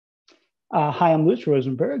Hi, I'm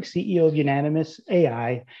Rosenberg, CEO of Unanimous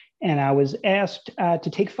AI, and I was asked to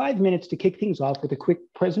take 5 minutes to kick things off with a quick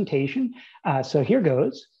presentation. So here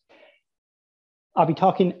goes. I'll be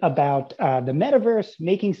talking about the metaverse,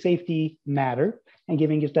 making safety matter, and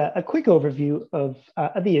giving just a quick overview of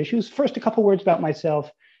the issues. First, a couple words about myself.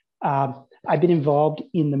 I've been involved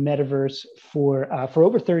in the metaverse for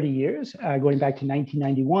over 30 years, going back to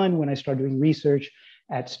 1991 when I started doing research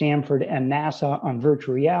at Stanford and NASA on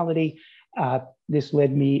virtual reality. This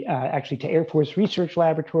led me actually to Air Force Research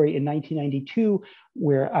Laboratory in 1992,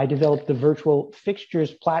 where I developed the virtual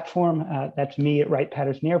fixtures platform. That's me at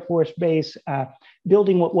Wright-Patterson Air Force Base,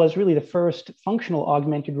 building what was really the first functional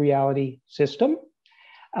augmented reality system.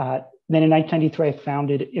 Then in 1993, I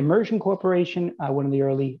founded Immersion Corporation, one of the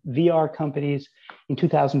early VR companies. In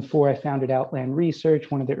 2004, I founded Outland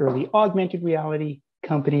Research, one of the early augmented reality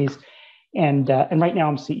companies. And right now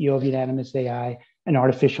I'm CEO of Unanimous AI, an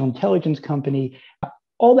artificial intelligence company.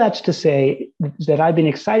 All that's to say that I've been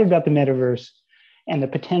excited about the metaverse and the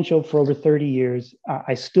potential for over 30 years.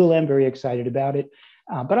 I still am very excited about it,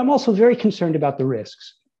 but I'm also very concerned about the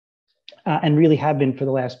risks and really have been for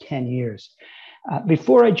the last 10 years.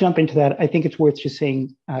 Before I jump into that, I think it's worth just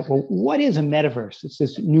saying, well, what is a metaverse? It's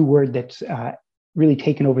this new word that's really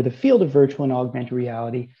taken over the field of virtual and augmented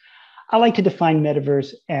reality. I like to define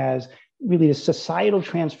metaverse as really a societal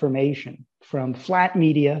transformation from flat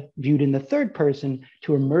media viewed in the third person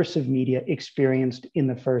to immersive media experienced in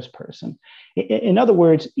the first person. In other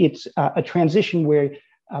words, it's a transition where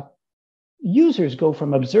users go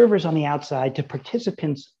from observers on the outside to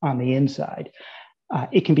participants on the inside.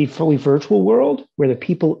 It can be fully virtual world where the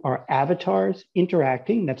people are avatars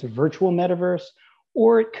interacting. That's a virtual metaverse.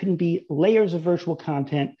 Or it can be layers of virtual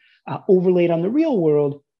content overlaid on the real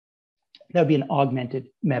world. That would be an augmented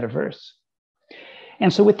metaverse.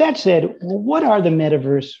 And so with that said, well, what are the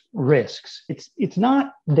metaverse risks? It's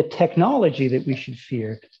not the technology that we should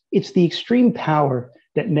fear. It's the extreme power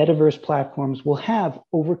that metaverse platforms will have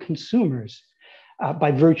over consumers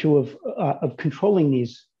by virtue of controlling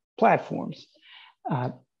these platforms.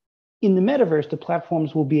 In the metaverse, the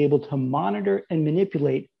platforms will be able to monitor and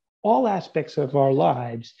manipulate all aspects of our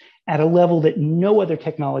lives at a level that no other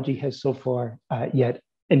technology has so far yet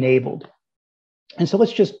enabled. And so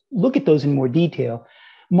let's just look at those in more detail.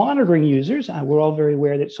 Monitoring users, we're all very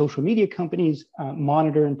aware that social media companies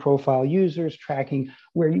monitor and profile users, tracking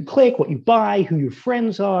where you click, what you buy, who your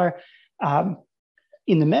friends are.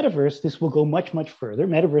 In the metaverse, this will go much, much further.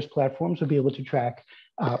 Metaverse platforms will be able to track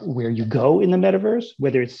where you go in the metaverse,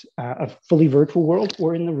 whether it's a fully virtual world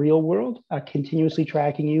or in the real world, continuously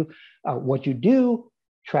tracking you, what you do,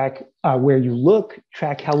 track where you look,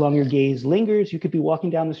 track how long your gaze lingers. You could be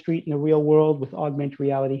walking down the street in the real world with augmented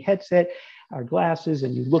reality headset or glasses,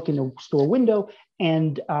 and you look in the store window,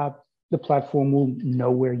 and the platform will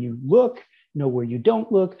know where you look, know where you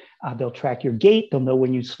don't look. They'll track your gait. They'll know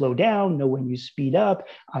when you slow down, know when you speed up.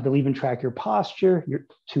 They'll even track your posture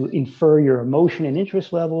to infer your emotion and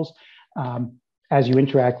interest levels as you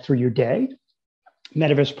interact through your day.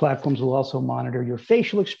 Metaverse platforms will also monitor your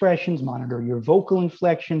facial expressions, monitor your vocal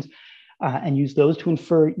inflections, and use those to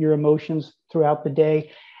infer your emotions throughout the day.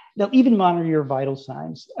 They'll even monitor your vital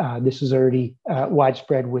signs. This is already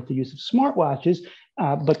widespread with the use of smartwatches,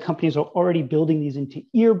 but companies are already building these into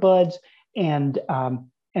earbuds, and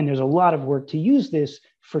there's a lot of work to use this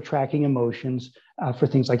for tracking emotions for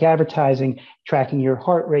things like advertising, tracking your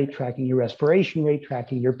heart rate, tracking your respiration rate,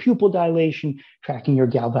 tracking your pupil dilation, tracking your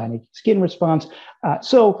galvanic skin response.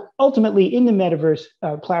 So ultimately, in the metaverse,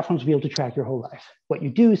 platforms will be able to track your whole life, what you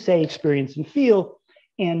do, say, experience, and feel.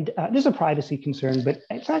 And there's a privacy concern, but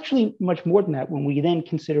it's actually much more than that when we then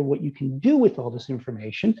consider what you can do with all this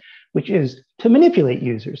information, which is to manipulate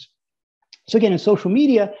users. So again, in social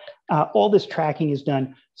media, all this tracking is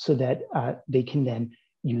done so that they can then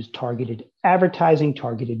use targeted advertising,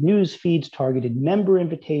 targeted news feeds, targeted member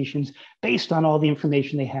invitations based on all the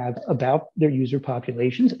information they have about their user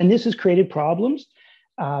populations. And this has created problems.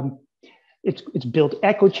 It's built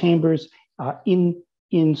echo chambers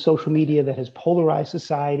in social media that has polarized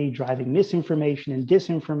society, driving misinformation and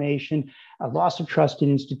disinformation, a loss of trust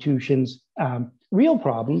in institutions, real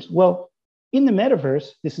problems. Well, in the metaverse,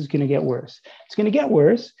 this is going to get worse. It's going to get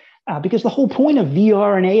worse because the whole point of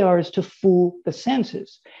VR and AR is to fool the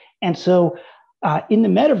senses. And so in the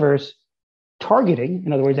metaverse, targeting,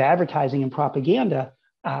 in other words, advertising and propaganda,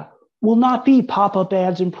 will not be pop-up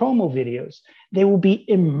ads and promo videos. They will be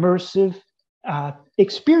immersive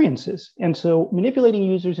experiences. And so manipulating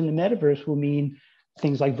users in the metaverse will mean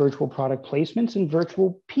things like virtual product placements and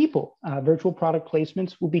virtual people. Virtual product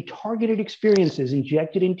placements will be targeted experiences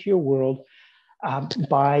injected into your world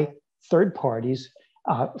by third parties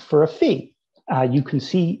for a fee. You can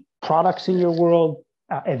see products in your world,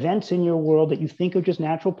 events in your world that you think are just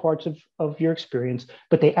natural parts of your experience,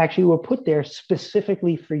 but they actually were put there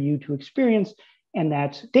specifically for you to experience. And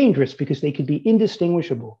that's dangerous because they could be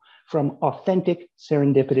indistinguishable from authentic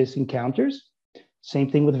serendipitous encounters.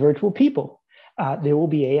 Same thing with virtual people. There will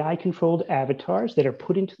be AI-controlled avatars that are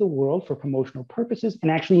put into the world for promotional purposes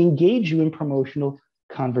and actually engage you in promotional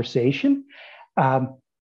conversation.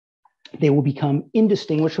 They will become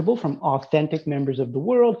indistinguishable from authentic members of the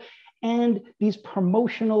world. And these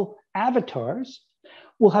promotional avatars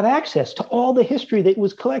will have access to all the history that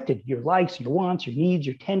was collected, your likes, your wants, your needs,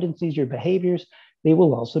 your tendencies, your behaviors. They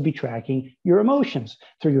will also be tracking your emotions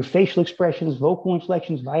through your facial expressions, vocal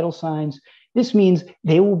inflections, vital signs. This means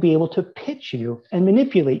they will be able to pitch you and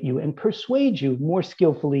manipulate you and persuade you more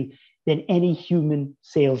skillfully than any human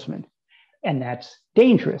salesman. And that's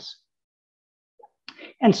dangerous.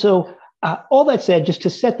 And so all that said, just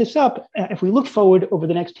to set this up, if we look forward over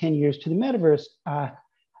the next 10 years to the metaverse,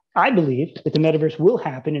 I believe that the metaverse will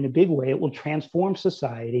happen in a big way. It will transform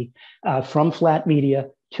society from flat media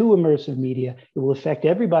to immersive media. It will affect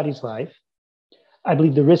everybody's life. I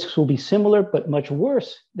believe the risks will be similar, but much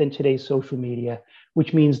worse than today's social media,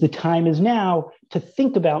 which means the time is now to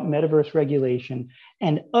think about metaverse regulation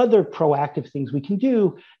and other proactive things we can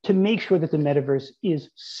do to make sure that the metaverse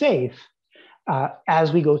is safe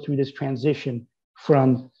as we go through this transition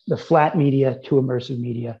from the flat media to immersive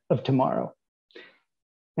media of tomorrow.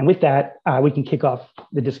 And with that, we can kick off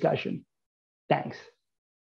the discussion. Thanks.